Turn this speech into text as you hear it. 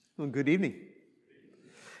Well, good evening.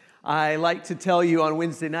 I like to tell you on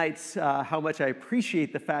Wednesday nights how much I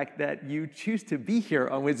appreciate the fact that you choose to be here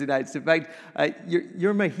on Wednesday nights. In fact,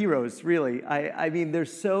 you're my heroes, really. I mean,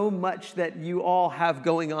 there's so much that you all have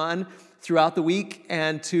going on throughout the week,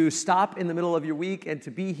 and to stop in the middle of your week and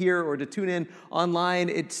to be here or to tune in online,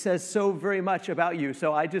 it says so very much about you.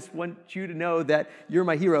 So I just want you to know that you're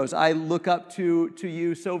my heroes. I look up to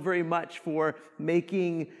you so very much for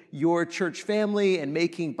making your church family and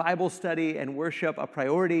making Bible study and worship a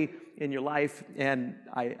priority in your life, and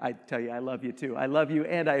I tell you, I love you too. I love you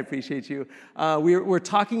and I appreciate you. We're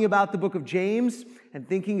talking about the book of James and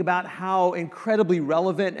thinking about how incredibly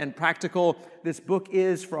relevant and practical this book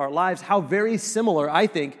is for our lives, how very similar, I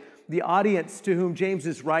think, the audience to whom James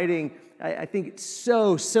is writing, I think it's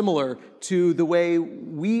so similar to the way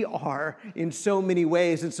we are in so many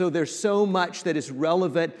ways, and so there's so much that is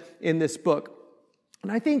relevant in this book.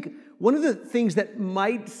 And I think one of the things that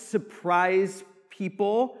might surprise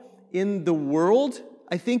people in the world,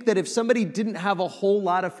 I think that if somebody didn't have a whole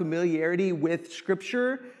lot of familiarity with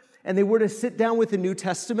Scripture and they were to sit down with the New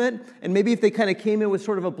Testament, and maybe if they kind of came in with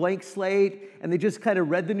sort of a blank slate and they just kind of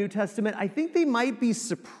read the New Testament, I think they might be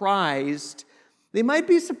surprised. They might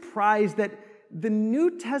be surprised that the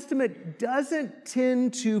New Testament doesn't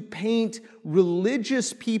tend to paint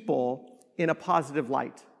religious people in a positive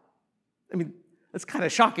light. I mean, that's kind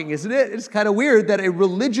of shocking, isn't it? It's kind of weird that a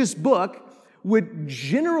religious book would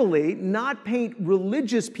generally not paint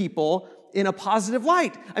religious people in a positive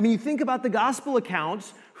light. I mean, you think about the gospel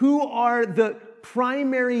accounts. Who are the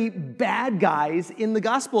primary bad guys in the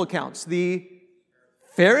gospel accounts? The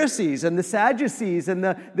Pharisees and the Sadducees and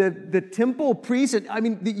the temple priests. I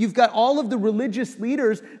mean, you've got all of the religious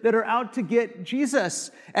leaders that are out to get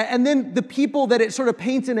Jesus. And then the people that it sort of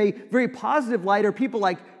paints in a very positive light are people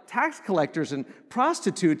like tax collectors and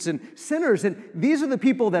prostitutes and sinners. And these are the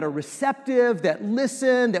people that are receptive, that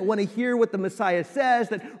listen, that want to hear what the Messiah says,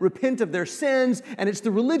 that repent of their sins. And it's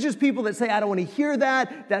the religious people that say, I don't want to hear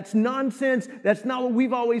that. That's nonsense. That's not what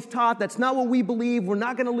we've always taught. That's not what we believe. We're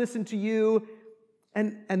not going to listen to you.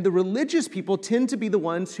 And the religious people tend to be the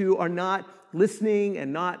ones who are not listening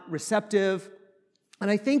and not receptive.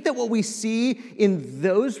 And I think that what we see in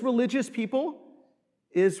those religious people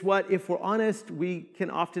is what, if we're honest, we can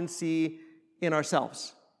often see in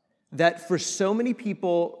ourselves. That for so many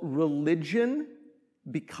people, religion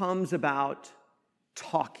becomes about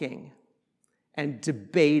talking and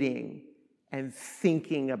debating and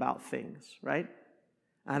thinking about things, right?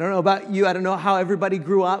 I don't know about you, I don't know how everybody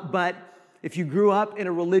grew up, but if you grew up in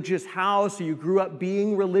a religious house, or you grew up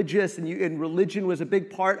being religious, and religion was a big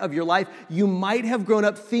part of your life, you might have grown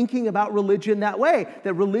up thinking about religion that way,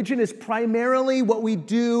 that religion is primarily what we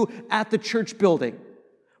do at the church building.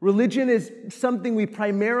 Religion is something we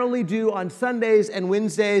primarily do on Sundays and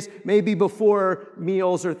Wednesdays, maybe before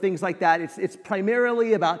meals or things like that. It's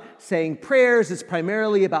primarily about saying prayers. It's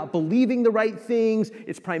primarily about believing the right things.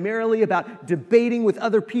 It's primarily about debating with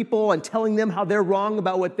other people and telling them how they're wrong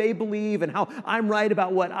about what they believe and how I'm right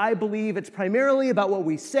about what I believe. It's primarily about what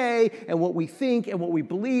we say and what we think and what we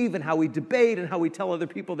believe and how we debate and how we tell other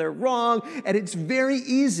people they're wrong. And it's very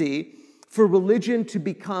easy for religion to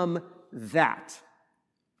become that.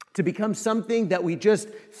 To become something that we just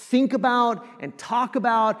think about and talk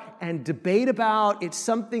about and debate about. It's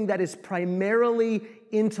something that is primarily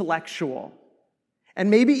intellectual.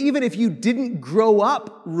 And maybe even if you didn't grow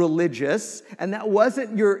up religious, and that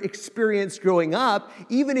wasn't your experience growing up,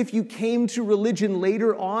 even if you came to religion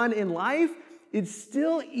later on in life, it's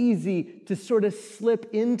still easy to sort of slip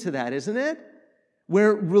into that, isn't it?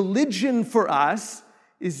 Where religion for us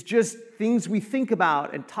is just things we think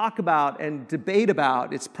about and talk about and debate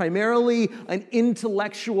about. It's primarily an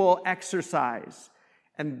intellectual exercise.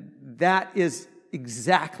 And that is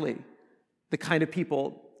exactly the kind of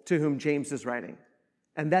people to whom James is writing.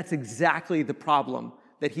 And that's exactly the problem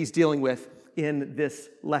that he's dealing with in this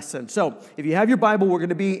lesson. So if you have your Bible, we're going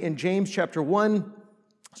to be in James chapter 1,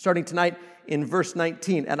 starting tonight in verse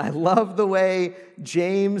 19. And I love the way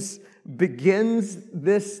James begins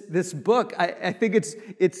this book. I think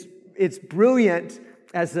it's brilliant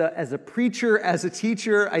as a preacher, as a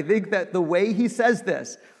teacher. I think that the way he says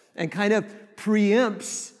this and kind of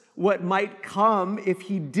preempts what might come if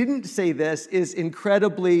he didn't say this is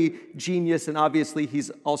incredibly genius, and obviously he's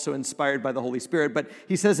also inspired by the Holy Spirit. But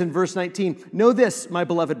he says in verse 19, "Know this, my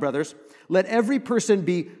beloved brothers, let every person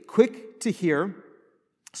be quick to hear,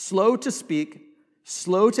 slow to speak,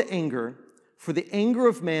 slow to anger, for the anger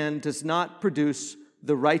of man does not produce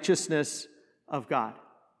the righteousness of God."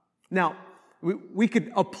 Now, We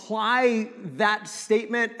could apply that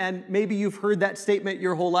statement, and maybe you've heard that statement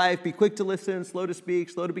your whole life, be quick to listen, slow to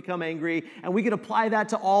speak, slow to become angry, and we could apply that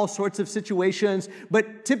to all sorts of situations,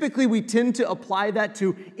 but typically we tend to apply that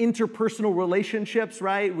to interpersonal relationships,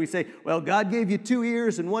 right? We say, well, God gave you 2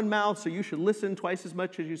 ears and 1 mouth, so you should listen twice as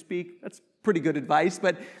much as you speak. That's pretty good advice,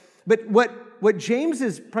 but what James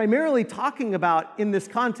is primarily talking about in this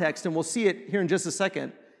context, and we'll see it here in just a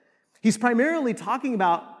second, he's primarily talking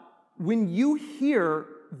about when you hear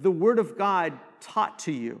the Word of God taught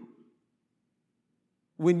to you,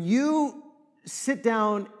 when you sit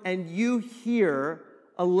down and you hear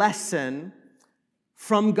a lesson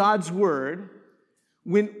from God's Word,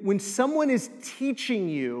 when someone is teaching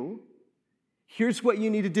you, here's what you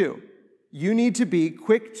need to do. You need to be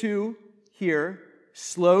quick to hear,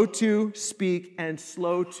 slow to speak, and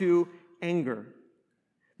slow to anger.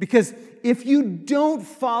 Because if you don't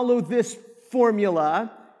follow this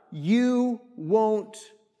formula, you won't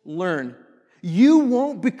learn. You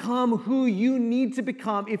won't become who you need to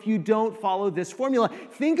become if you don't follow this formula.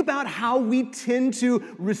 Think about how we tend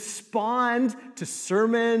to respond to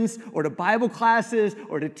sermons or to Bible classes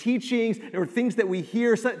or to teachings or things that we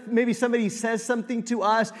hear. Maybe somebody says something to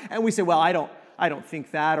us and we say, well, I don't think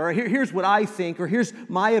that, or here's what I think, or here's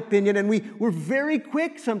my opinion, and we're very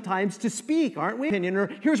quick sometimes to speak, aren't we? Opinion, or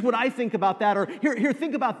here's what I think about that, or here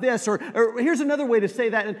think about this, or here's another way to say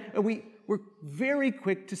that, and we're very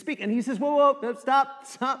quick to speak. And he says, whoa, stop.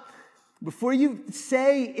 Before you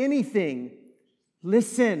say anything,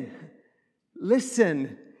 listen,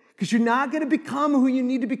 because you're not going to become who you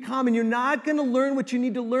need to become, and you're not going to learn what you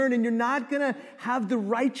need to learn, and you're not going to have the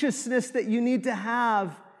righteousness that you need to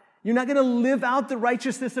have. You're not going to live out the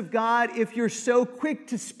righteousness of God if you're so quick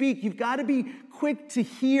to speak. You've got to be quick to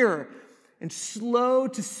hear and slow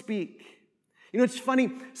to speak. You know, it's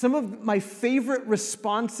funny. Some of my favorite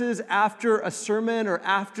responses after a sermon or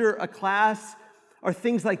after a class are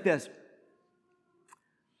things like this.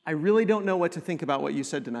 I really don't know what to think about what you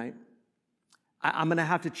said tonight. I'm going to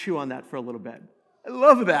have to chew on that for a little bit. I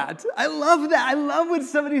love that. I love when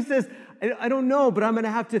somebody says, I don't know, but I'm going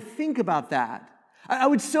to have to think about that. I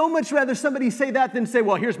would so much rather somebody say that than say,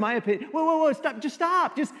 well, here's my opinion. Whoa,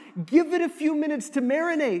 stop. Just give it a few minutes to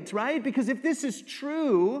marinate, right? Because if this is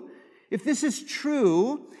true, it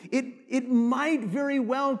might very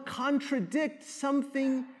well contradict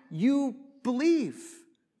something you believe.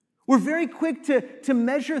 We're very quick to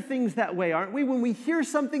measure things that way, aren't we? When we hear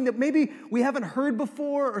something that maybe we haven't heard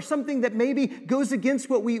before or something that maybe goes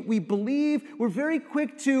against what we believe, we're very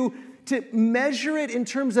quick to measure it in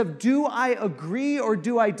terms of, do I agree or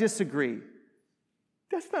do I disagree?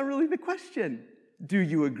 That's not really the question. Do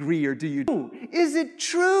you agree or do you? Is it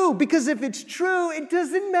true? Because if it's true, it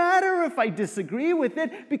doesn't matter if I disagree with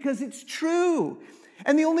it because it's true.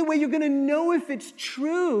 And the only way you're going to know if it's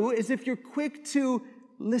true is if you're quick to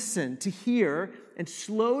listen, to hear, and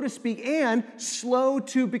slow to speak, and slow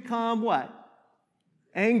to become what?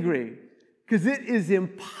 Angry. Because it is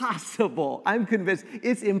impossible, I'm convinced,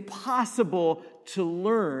 it's impossible to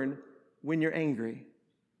learn when you're angry.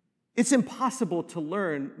 It's impossible to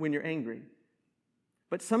learn when you're angry.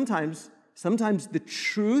 But sometimes the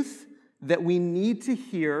truth that we need to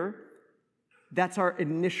hear, that's our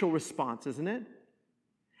initial response, isn't it?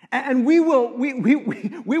 And we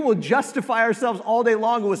will justify ourselves all day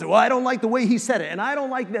long and we'll say, well, I don't like the way he said it, and I don't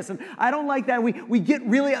like this, and I don't like that. And we get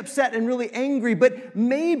really upset and really angry, but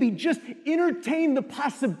maybe just entertain the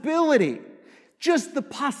possibility, just the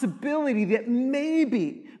possibility that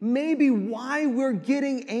maybe why we're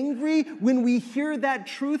getting angry when we hear that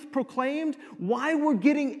truth proclaimed, why we're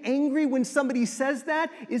getting angry when somebody says that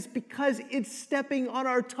is because it's stepping on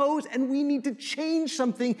our toes and we need to change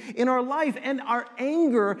something in our life. And our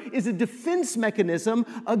anger is a defense mechanism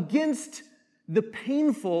against the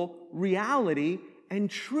painful reality and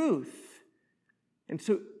truth. And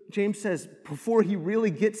so James says, before he really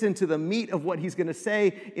gets into the meat of what he's going to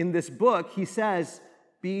say in this book, he says,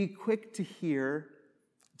 be quick to hear,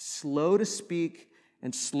 slow to speak,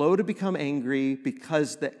 and slow to become angry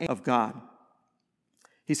because the anger of God.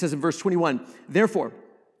 He says in verse 21, therefore,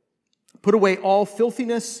 put away all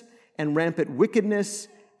filthiness and rampant wickedness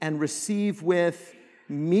and receive with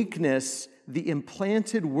meekness the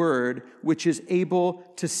implanted word which is able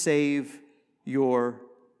to save your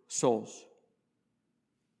souls.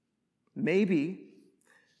 Maybe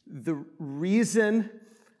the reason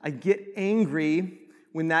I get angry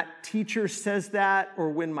when that teacher says that, or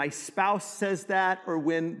when my spouse says that, or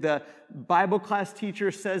when the Bible class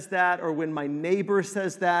teacher says that, or when my neighbor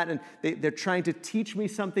says that, and they're trying to teach me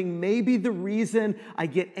something, maybe the reason I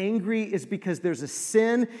get angry is because there's a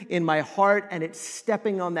sin in my heart and it's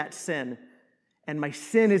stepping on that sin. And my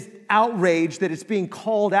sin is outraged that it's being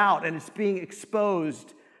called out and it's being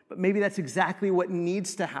exposed. But maybe that's exactly what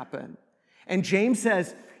needs to happen. And James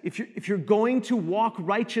says, if you're going to walk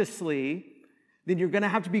righteously, then you're going to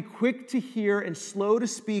have to be quick to hear and slow to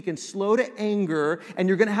speak and slow to anger, and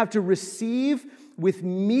you're going to have to receive with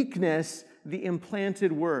meekness the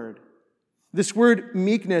implanted word. This word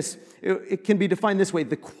meekness, it can be defined this way: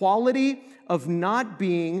 the quality of not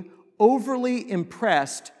being overly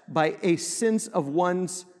impressed by a sense of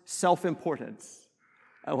one's self-importance.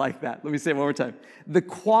 I like that. Let me say it one more time. The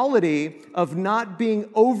quality of not being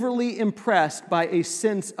overly impressed by a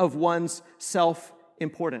sense of one's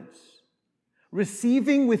self-importance.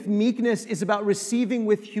 Receiving with meekness is about receiving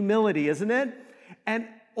with humility, isn't it? And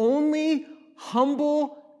only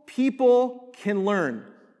humble people can learn.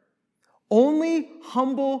 Only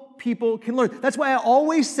humble people can learn. That's why I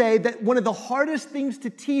always say that one of the hardest things to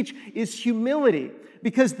teach is humility,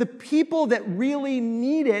 because the people that really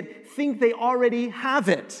need it think they already have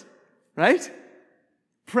it, right?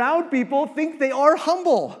 Proud people think they are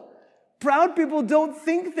humble. Proud people don't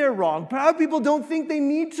think they're wrong. Proud people don't think they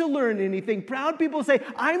need to learn anything. Proud people say,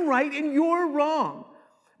 I'm right and you're wrong.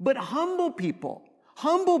 But humble people,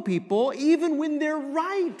 even when they're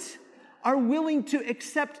right, are willing to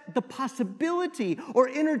accept the possibility or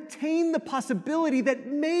entertain the possibility that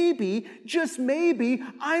maybe, just maybe,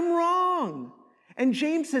 I'm wrong. And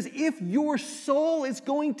James says, if your soul is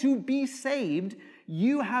going to be saved,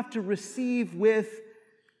 you have to receive with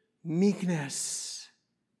meekness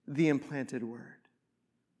the implanted word.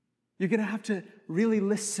 You're going to have to really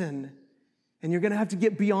listen. And you're going to have to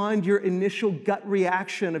get beyond your initial gut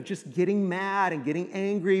reaction of just getting mad and getting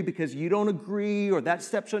angry because you don't agree, or that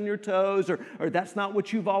steps on your toes, or that's not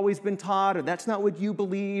what you've always been taught, or that's not what you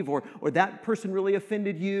believe, or that person really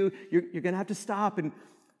offended you. You're going to have to stop and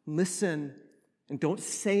listen, and don't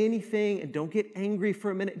say anything, and don't get angry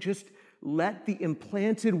for a minute. Just let the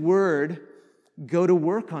implanted word go to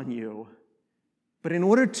work on you. But in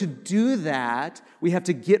order to do that, we have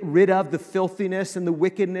to get rid of the filthiness and the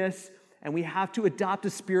wickedness, and we have to adopt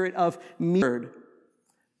a spirit of meek.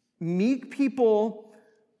 Meek people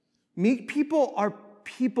are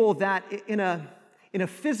people that in a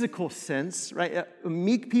physical sense, right?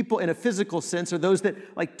 Meek people in a physical sense are those that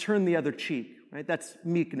like turn the other cheek, right? That's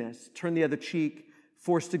meekness. Turn the other cheek,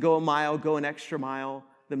 forced to go a mile, go an extra mile.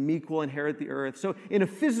 The meek will inherit the earth. So in a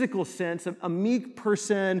physical sense, a meek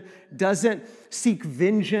person doesn't seek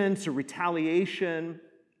vengeance or retaliation.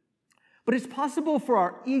 But it's possible for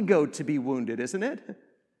our ego to be wounded, isn't it?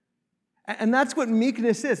 And that's what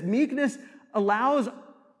meekness is. Meekness allows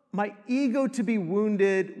my ego to be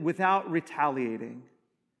wounded without retaliating.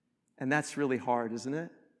 And that's really hard, isn't it?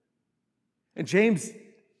 And James,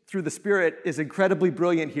 through the Spirit, is incredibly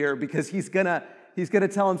brilliant here because he's gonna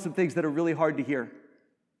tell him some things that are really hard to hear.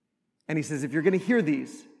 And he says, if you're going to hear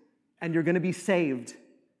these and you're going to be saved,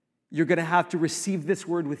 you're going to have to receive this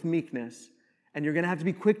word with meekness. And you're going to have to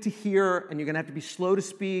be quick to hear, and you're going to have to be slow to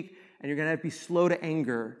speak, and you're going to have to be slow to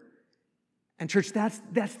anger. And church, that's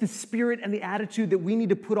the spirit and the attitude that we need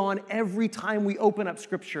to put on every time we open up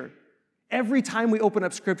Scripture. Every time we open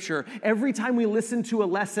up Scripture, every time we listen to a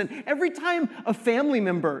lesson, every time a family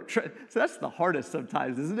member, so that's the hardest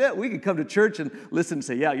sometimes, isn't it? We can come to church and listen and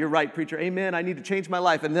say, yeah, you're right, preacher, amen, I need to change my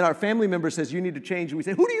life. And then our family member says, you need to change. And we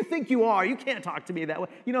say, who do you think you are? You can't talk to me that way.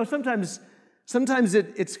 You know, sometimes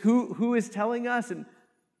it's who is telling us. And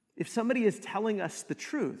if somebody is telling us the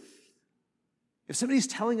truth,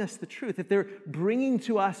 if they're bringing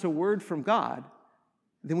to us a word from God,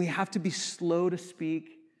 then we have to be slow to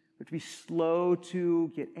speak. We have to be slow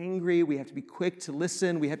to get angry. We have to be quick to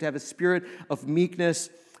listen. We have to have a spirit of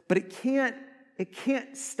meekness. But it can't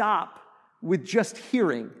stop with just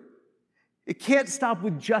hearing. It can't stop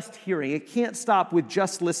with just hearing. It can't stop with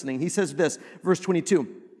just listening. He says this, verse 22,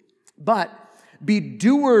 but be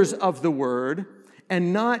doers of the word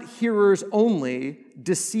and not hearers only,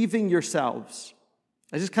 deceiving yourselves.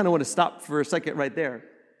 I just kind of want to stop for a second right there.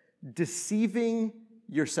 Deceiving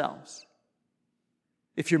yourselves.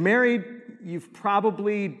 If you're married, you've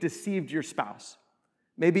probably deceived your spouse.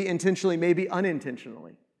 Maybe intentionally, maybe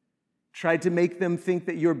unintentionally. Tried to make them think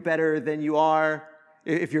that you're better than you are.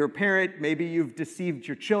 If you're a parent, maybe you've deceived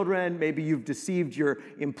your children. Maybe you've deceived your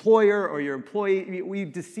employer or your employee. We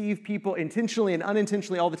deceive people intentionally and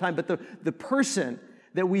unintentionally all the time. But the person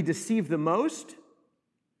that we deceive the most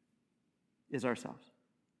is ourselves.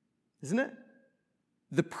 Isn't it?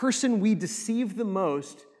 The person we deceive the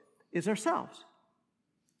most is ourselves.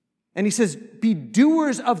 And he says, be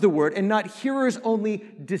doers of the word and not hearers only,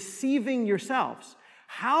 deceiving yourselves.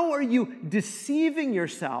 How are you deceiving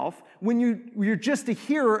yourself when you're just a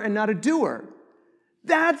hearer and not a doer?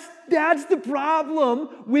 That's the problem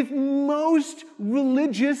with most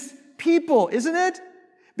religious people, isn't it?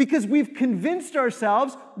 Because we've convinced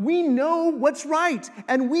ourselves we know what's right,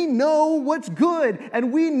 and we know what's good,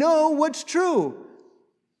 and we know what's true.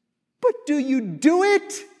 But do you do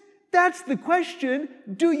it? That's the question.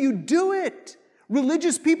 Do you do it?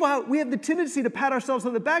 Religious people, we have the tendency to pat ourselves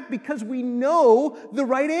on the back because we know the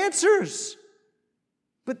right answers.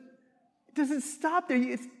 But it doesn't stop there.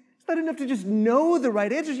 It's not enough to just know the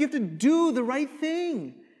right answers. You have to do the right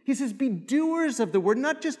thing. He says, be doers of the word,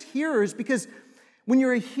 not just hearers, because when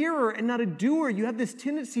you're a hearer and not a doer, you have this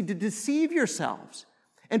tendency to deceive yourselves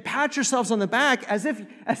and pat yourselves on the back as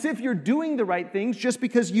if you're doing the right things just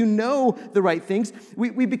because you know the right things.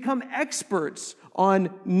 We become experts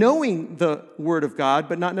on knowing the Word of God,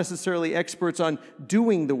 but not necessarily experts on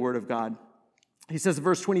doing the Word of God. He says in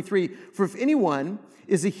verse 23, for if anyone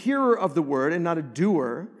is a hearer of the Word and not a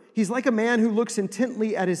doer, he's like a man who looks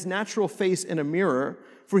intently at his natural face in a mirror,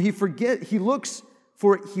 for he looks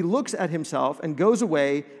at himself and goes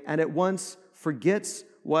away and at once forgets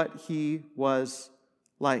what he was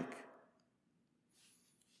like.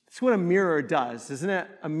 That's what a mirror does, isn't it?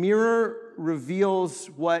 A mirror reveals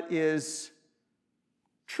what is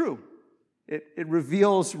true. It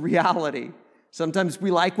reveals reality. Sometimes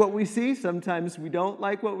we like what we see. Sometimes we don't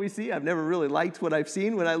like what we see. I've never really liked what I've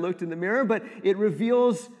seen when I looked in the mirror, but it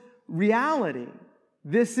reveals reality.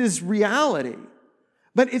 This is reality.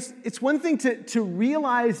 But it's one thing to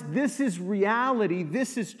realize this is reality,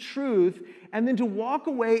 this is truth, and then to walk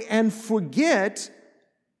away and forget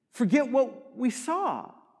what we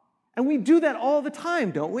saw. And we do that all the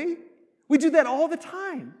time, don't we? We do that all the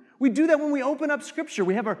time. We do that when we open up Scripture.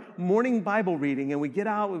 We have our morning Bible reading, and we get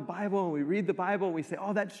out with Bible, and we read the Bible, and we say,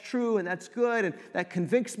 oh, that's true, and that's good, and that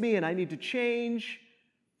convicts me, and I need to change.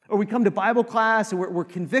 Or we come to Bible class, and we're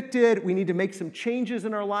convicted. We need to make some changes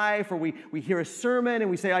in our life. Or we hear a sermon,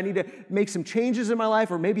 and we say, I need to make some changes in my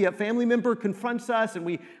life. Or maybe a family member confronts us, and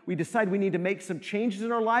we decide we need to make some changes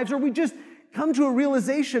in our lives. Or we just come to a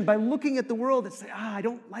realization by looking at the world and say, I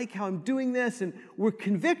don't like how I'm doing this, and we're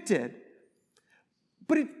convicted.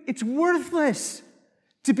 But it's worthless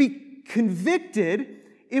to be convicted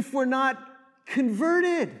if we're not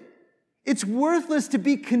converted. It's worthless to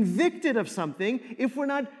be convicted of something if we're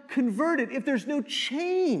not converted, if there's no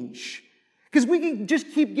change. Because we can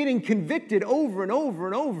just keep getting convicted over and over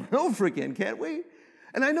and over and over again, can't we?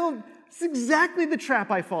 And I know it's exactly the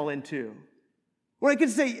trap I fall into. Where I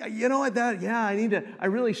could say, you know what, I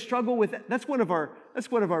really struggle with that. That's one of our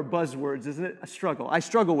buzzwords, isn't it? A struggle. I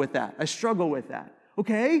struggle with that.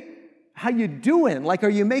 Okay? How you doing? Like, are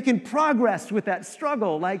you making progress with that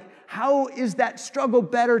struggle? Like, how is that struggle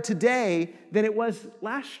better today than it was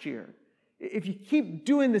last year? If you keep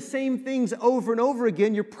doing the same things over and over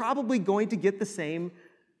again, you're probably going to get the same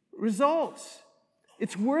results.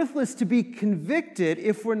 It's worthless to be convicted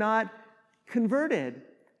if we're not converted.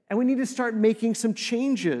 And we need to start making some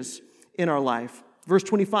changes in our life. Verse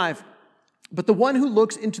 25, but the one who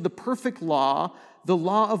looks into the perfect law, the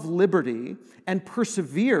law of liberty, and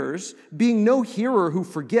perseveres, being no hearer who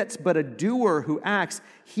forgets, but a doer who acts,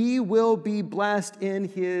 he will be blessed in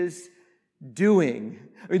his doing.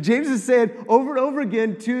 I mean, James is saying over and over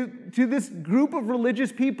again to this group of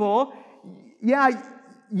religious people,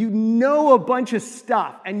 you know a bunch of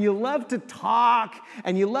stuff, and you love to talk,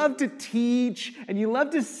 and you love to teach, and you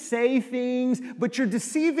love to say things, but you're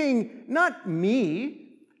deceiving not me,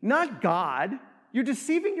 not God, you're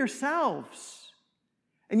deceiving yourselves.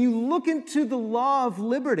 And you look into the law of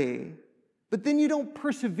liberty, but then you don't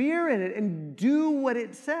persevere in it and do what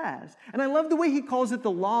it says. And I love the way he calls it the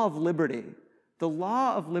law of liberty. The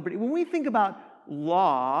law of liberty. When we think about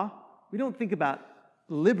law, we don't think about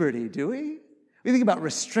liberty, do we? We think about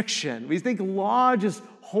restriction. We think law just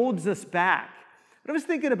holds us back. But I was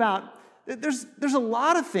thinking about, there's a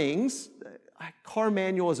lot of things. A car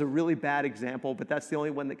manual is a really bad example, but that's the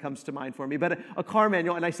only one that comes to mind for me. But a car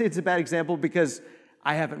manual, and I say it's a bad example because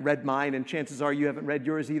I haven't read mine, and chances are you haven't read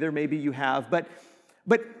yours either. Maybe you have. But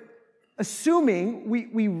assuming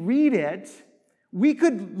we read it, we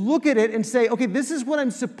could look at it and say, okay, this is what I'm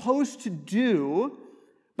supposed to do,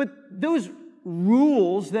 but those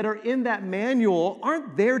rules that are in that manual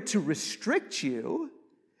aren't there to restrict you.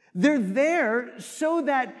 They're there so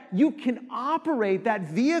that you can operate that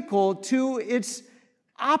vehicle to its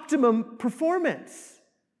optimum performance.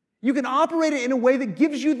 You can operate it in a way that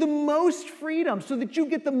gives you the most freedom so that you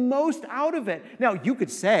get the most out of it. Now, you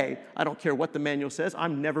could say, I don't care what the manual says,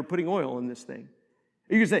 I'm never putting oil in this thing.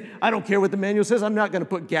 You could say, I don't care what the manual says, I'm not going to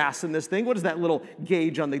put gas in this thing. What is that little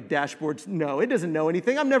gauge on the dashboard? No, it doesn't know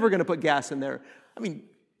anything. I'm never going to put gas in there. I mean,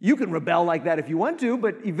 You can rebel like that if you want to,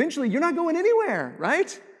 but eventually you're not going anywhere,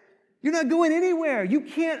 right? You're not going anywhere. You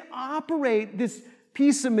can't operate this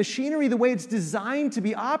piece of machinery the way it's designed to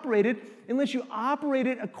be operated unless you operate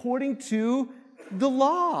it according to the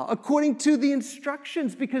law, according to the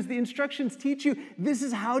instructions, because the instructions teach you this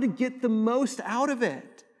is how to get the most out of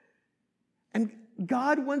it. And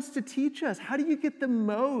God wants to teach us, how do you get the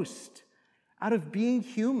most out of being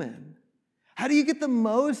human? How do you get the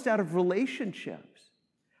most out of relationships?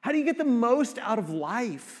 How do you get the most out of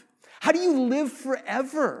life? How do you live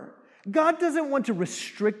forever? God doesn't want to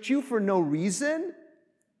restrict you for no reason.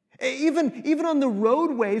 Even on the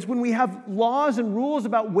roadways, when we have laws and rules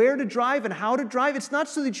about where to drive and how to drive, it's not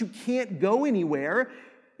so that you can't go anywhere.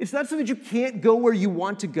 It's not so that you can't go where you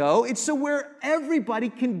want to go. It's so where everybody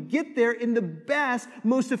can get there in the best,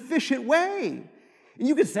 most efficient way. And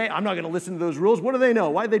you could say, I'm not going to listen to those rules. What do they know?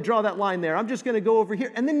 Why did they draw that line there? I'm just going to go over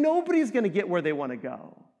here. And then nobody's going to get where they want to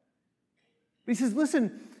go. But he says,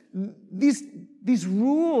 listen, these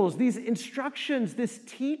rules, these instructions, this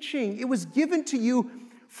teaching, it was given to you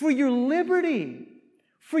for your liberty,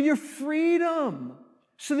 for your freedom,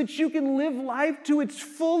 so that you can live life to its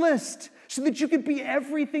fullest, so that you can be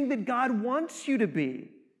everything that God wants you to be.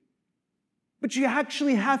 But you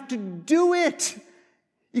actually have to do it.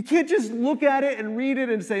 You can't just look at it and read it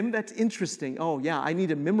and say, that's interesting. Oh, yeah, I need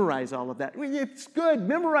to memorize all of that. Well, it's good.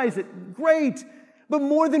 Memorize it. Great. But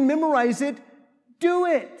more than memorize it, do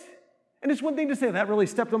it. And it's one thing to say, that really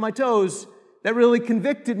stepped on my toes. That really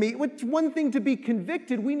convicted me. It's one thing to be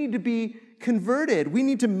convicted. We need to be converted. We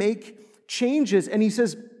need to make changes. And he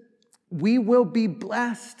says, we will be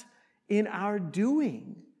blessed in our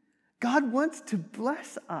doing. God wants to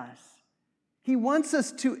bless us. He wants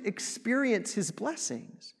us to experience his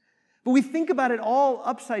blessings. But we think about it all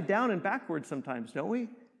upside down and backwards sometimes, don't we?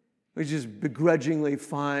 We just begrudgingly,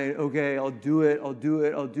 fine, okay, I'll do it.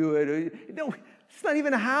 No, it's not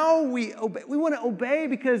even how we obey. We want to obey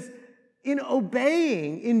because in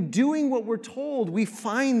obeying, in doing what we're told, we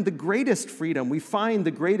find the greatest freedom. We find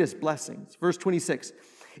the greatest blessings. Verse 26,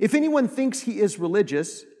 if anyone thinks he is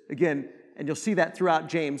religious, again, and you'll see that throughout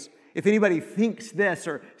James, if anybody thinks this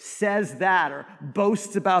or says that or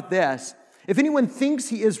boasts about this, if anyone thinks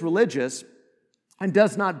he is religious and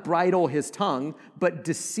does not bridle his tongue, but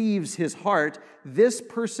deceives his heart, this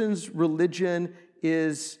person's religion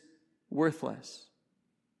is worthless.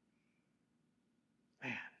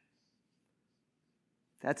 Man,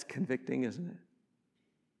 that's convicting, isn't it?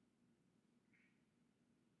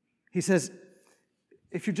 He says,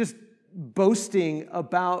 if you're just boasting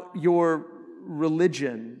about your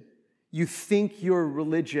religion, you think you're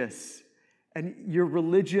religious, and your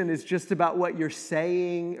religion is just about what you're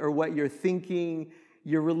saying or what you're thinking.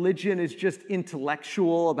 Your religion is just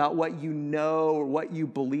intellectual about what you know or what you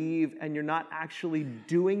believe, and you're not actually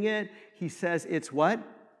doing it. He says it's what?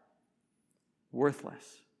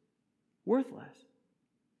 Worthless. Worthless.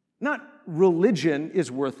 Not religion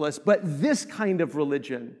is worthless, but this kind of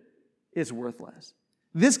religion is worthless.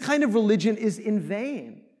 This kind of religion is in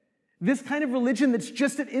vain. This kind of religion that's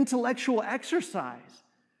just an intellectual exercise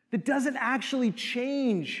that doesn't actually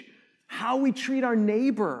change how we treat our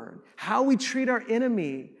neighbor, how we treat our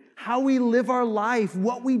enemy, how we live our life,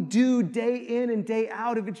 what we do day in and day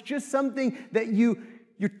out. If it's just something that you're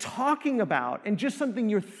talking about and just something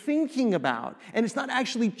you're thinking about, and it's not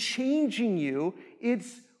actually changing you,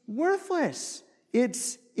 it's worthless.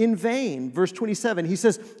 It's in vain. Verse 27, he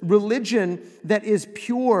says, religion that is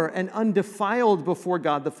pure and undefiled before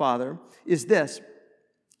God the Father is this,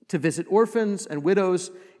 to visit orphans and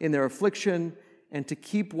widows in their affliction and to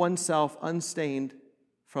keep oneself unstained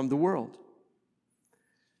from the world.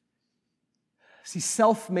 See,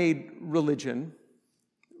 self-made religion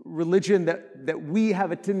that we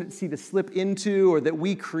have a tendency to slip into or that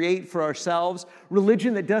we create for ourselves,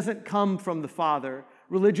 religion that doesn't come from the Father,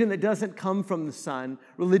 religion that doesn't come from the Son,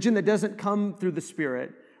 religion that doesn't come through the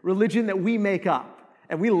Spirit, religion that we make up.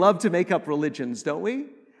 And we love to make up religions, don't we?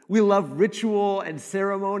 We love ritual and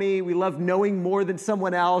ceremony. We love knowing more than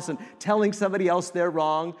someone else and telling somebody else they're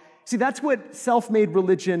wrong. See, that's what self-made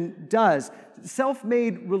religion does.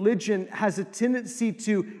 Self-made religion has a tendency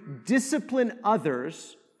to discipline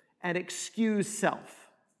others and excuse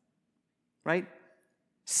self, right?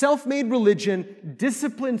 Self-made religion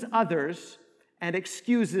disciplines others and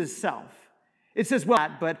excuses self. It says,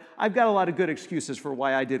 well, but I've got a lot of good excuses for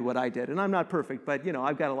why I did what I did. And I'm not perfect, but,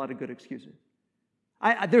 I've got a lot of good excuses.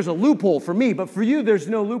 There's a loophole for me, but for you, there's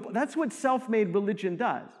no loophole. That's what self-made religion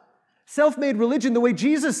does. Self-made religion, the way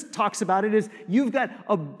Jesus talks about it, is you've got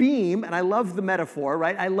a beam, and I love the metaphor,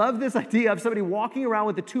 right? I love this idea of somebody walking around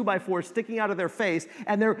with a 2x4 sticking out of their face,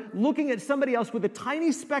 and they're looking at somebody else with a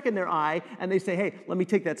tiny speck in their eye, and they say, hey, let me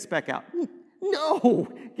take that speck out. No,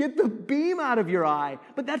 get the beam out of your eye.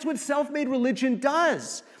 But that's what self-made religion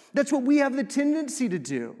does. That's what we have the tendency to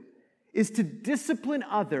do, is to discipline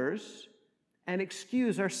others and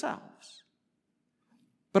excuse ourselves.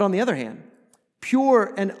 But on the other hand,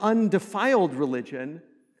 pure and undefiled religion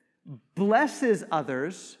blesses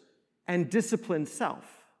others and disciplines self.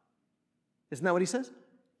 Isn't that what he says?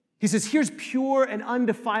 He says, here's pure and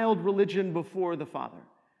undefiled religion before the Father.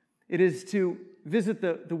 It is to visit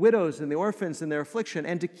the widows and the orphans in their affliction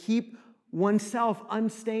and to keep oneself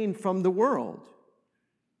unstained from the world.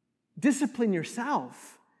 Discipline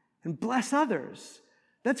yourself and bless others.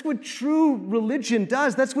 That's what true religion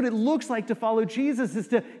does. That's what it looks like to follow Jesus, is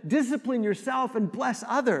to discipline yourself and bless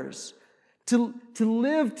others, to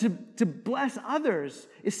live to bless others,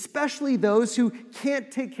 especially those who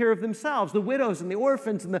can't take care of themselves, the widows and the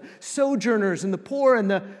orphans and the sojourners and the poor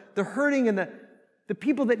and the hurting and the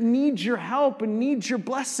people that need your help and need your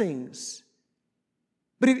blessings.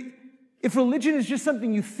 But if religion is just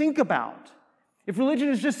something you think about, if religion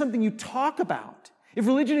is just something you talk about, if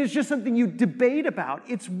religion is just something you debate about,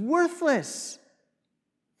 it's worthless.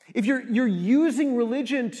 If you're using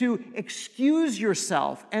religion to excuse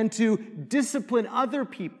yourself and to discipline other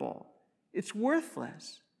people, it's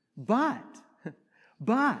worthless. But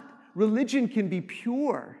religion can be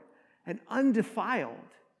pure and undefiled.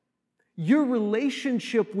 Your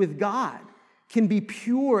relationship with God can be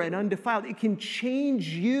pure and undefiled. It can change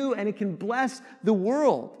you and it can bless the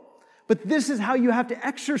world. But this is how you have to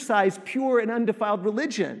exercise pure and undefiled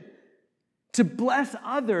religion, to bless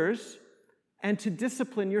others and to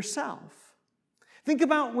discipline yourself. Think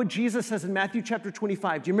about what Jesus says in Matthew chapter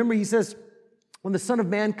 25. Do you remember he says, when the Son of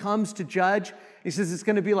Man comes to judge, he says it's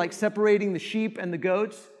going to be like separating the sheep and the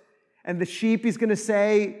goats. And the sheep, he's going to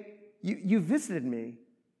say, you visited me,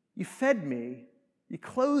 you fed me, you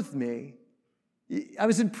clothed me. I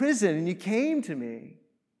was in prison and you came to me.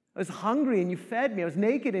 I was hungry and you fed me. I was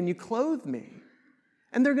naked and you clothed me.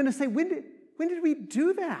 And they're going to say, when did we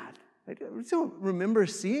do that? I don't remember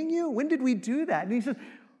seeing you. When did we do that? And he says,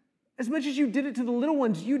 as much as you did it to the little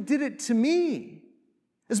ones, you did it to me.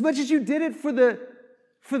 As much as you did it for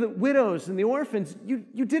the widows and the orphans,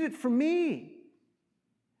 you did it for me.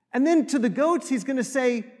 And then to the goats, he's going to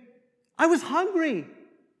say, I was hungry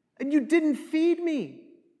and you didn't feed me.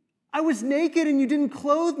 I was naked and you didn't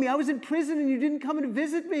clothe me. I was in prison and you didn't come and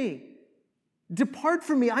visit me. Depart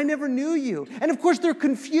from me, I never knew you. And of course they're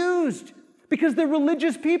confused because they're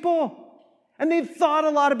religious people. And they'd thought a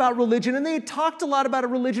lot about religion and they had talked a lot about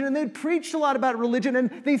religion and they'd preached a lot about religion and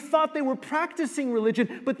they thought they were practicing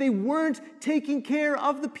religion, but they weren't taking care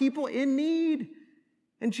of the people in need.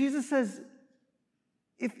 And Jesus says,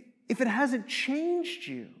 if it hasn't changed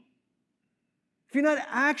you, if you're not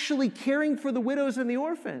actually caring for the widows and the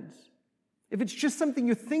orphans, if it's just something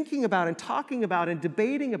you're thinking about and talking about and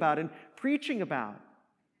debating about and preaching about,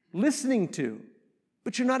 listening to,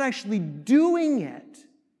 but you're not actually doing it,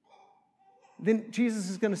 then Jesus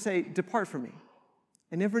is going to say, depart from me.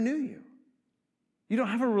 I never knew you. You don't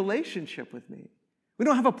have a relationship with me. We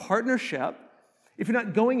don't have a partnership if you're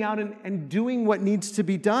not going out and doing what needs to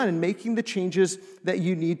be done and making the changes that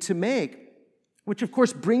you need to make, which of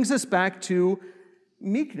course brings us back to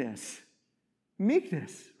meekness.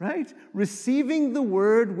 Meekness, right? Receiving the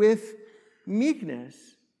word with meekness,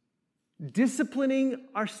 disciplining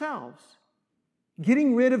ourselves,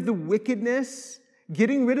 getting rid of the wickedness,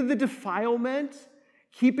 getting rid of the defilement,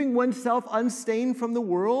 keeping oneself unstained from the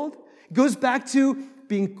world. It goes back to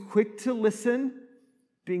being quick to listen,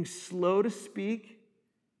 being slow to speak,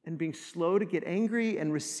 and being slow to get angry,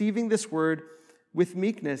 and receiving this word with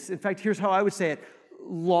meekness. In fact, here's how I would say it.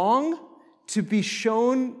 Long to be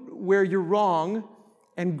shown where you're wrong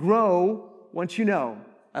and grow once you know.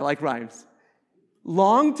 I like rhymes.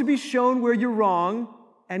 Long to be shown where you're wrong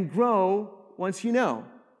and grow once you know.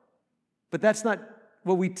 But that's not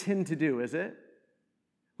what we tend to do, is it?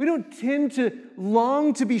 We don't tend to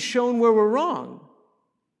long to be shown where we're wrong.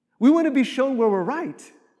 We want to be shown where we're right.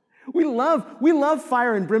 We love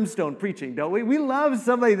fire and brimstone preaching, don't we? We love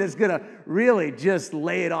somebody that's going to really just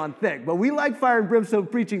lay it on thick. But we like fire and brimstone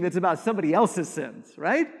preaching that's about somebody else's sins,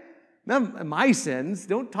 right? Not my sins.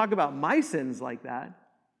 Don't talk about my sins like that.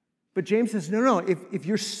 But James says, no. If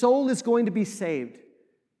your soul is going to be saved,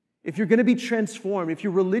 if you're going to be transformed, if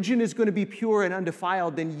your religion is going to be pure and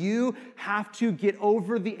undefiled, then you have to get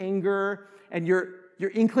over the anger and your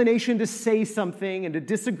your inclination to say something and to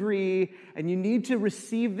disagree, and you need to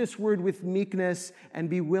receive this word with meekness and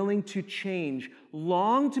be willing to change.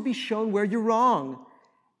 Long to be shown where you're wrong,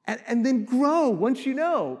 and then grow once you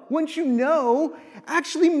know. Once you know,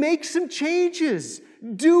 actually make some changes.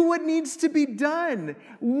 Do what needs to be done.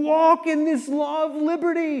 Walk in this law of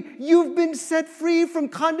liberty. You've been set free from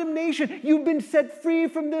condemnation. You've been set free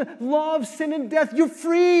from the law of sin and death. You're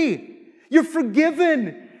free. You're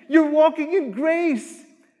forgiven. You're walking in grace.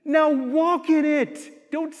 Now walk in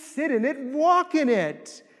it. Don't sit in it. Walk in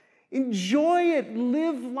it. Enjoy it.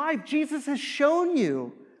 Live life. Jesus has shown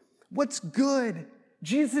you what's good.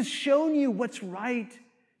 Jesus has shown you what's right.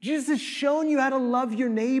 Jesus has shown you how to love your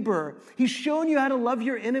neighbor. He's shown you how to love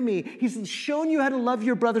your enemy. He's shown you how to love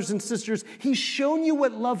your brothers and sisters. He's shown you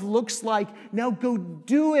what love looks like. Now go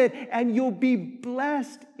do it, and you'll be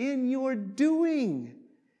blessed in your doing.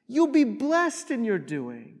 You'll be blessed in your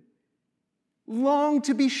doing. Long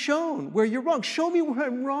to be shown where you're wrong. Show me where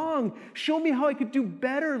I'm wrong. Show me how I could do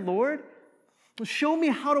better, Lord. Show me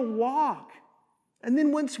how to walk. And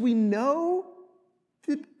then once we know,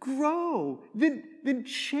 then grow, then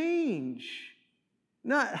change.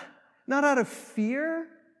 Not out of fear,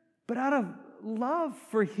 but out of love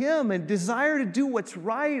for Him and desire to do what's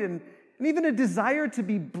right and even a desire to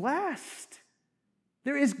be blessed.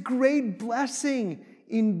 There is great blessing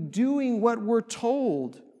in doing what we're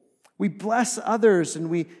told. We bless others and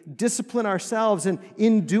we discipline ourselves, and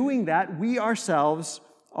in doing that, we ourselves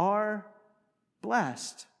are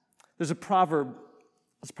blessed. There's a proverb.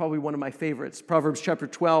 It's probably one of my favorites. Proverbs chapter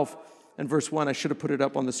 12 and verse 1. I should have put it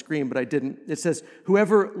up on the screen, but I didn't. It says,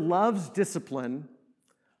 whoever loves discipline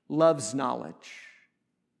loves knowledge.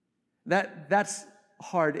 That's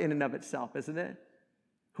hard in and of itself, isn't it?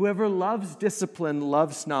 Whoever loves discipline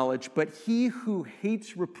loves knowledge, but he who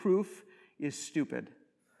hates reproof is stupid.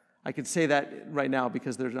 I can say that right now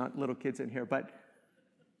because there's not little kids in here, but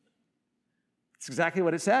it's exactly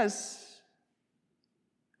what it says,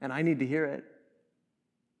 and I need to hear it.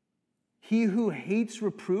 He who hates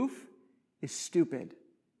reproof is stupid.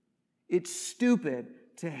 It's stupid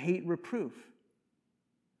to hate reproof.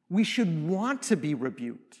 We should want to be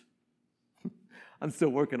rebuked. I'm still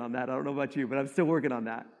working on that. I don't know about you, but I'm still working on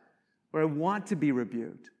that. Where I want to be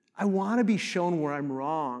rebuked. I want to be shown where I'm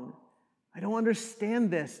wrong. I don't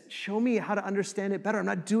understand this. Show me how to understand it better. I'm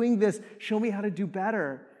not doing this. Show me how to do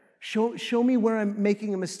better. Show me where I'm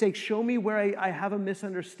making a mistake. Show me where I have a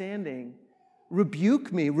misunderstanding.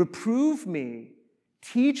 Rebuke me, reprove me,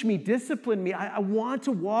 teach me, discipline me. I want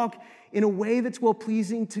to walk in a way that's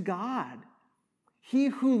well-pleasing to God. He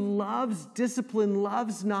who loves discipline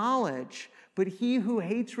loves knowledge, but he who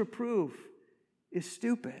hates reproof is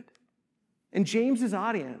stupid. And James's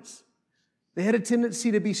audience, they had a tendency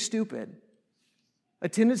to be stupid, a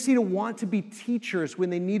tendency to want to be teachers when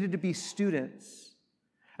they needed to be students,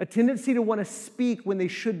 a tendency to want to speak when they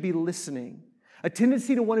should be listening, a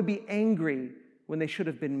tendency to want to be angry when they should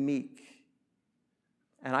have been meek.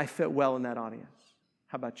 And I fit well in that audience.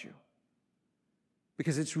 How about you?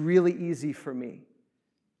 Because it's really easy for me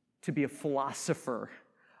to be a philosopher,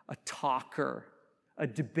 a talker, a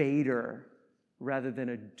debater, rather than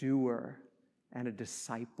a doer and a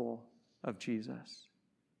disciple of Jesus.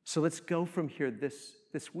 So let's go from here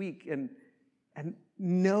this week and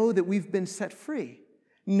know that we've been set free.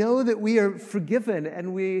 Know that we are forgiven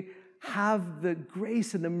and we have the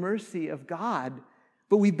grace and the mercy of God,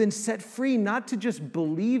 but we've been set free not to just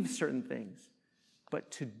believe certain things, but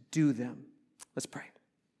to do them. Let's pray.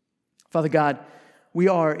 Father God, we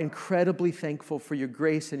are incredibly thankful for your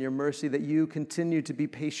grace and your mercy that you continue to be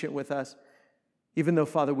patient with us, even though,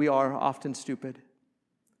 Father, we are often stupid.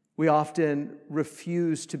 We often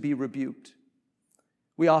refuse to be rebuked.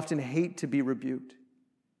 We often hate to be rebuked.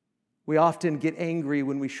 We often get angry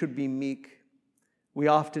when we should be meek. We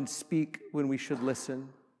often speak when we should listen.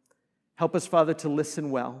 Help us, Father, to listen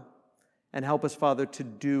well, and help us, Father, to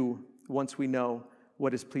do once we know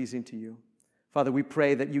what is pleasing to you. Father, we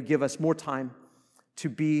pray that you give us more time to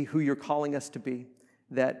be who you're calling us to be,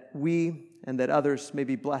 that we and that others may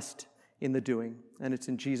be blessed in the doing. And it's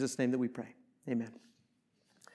in Jesus' name that we pray. Amen.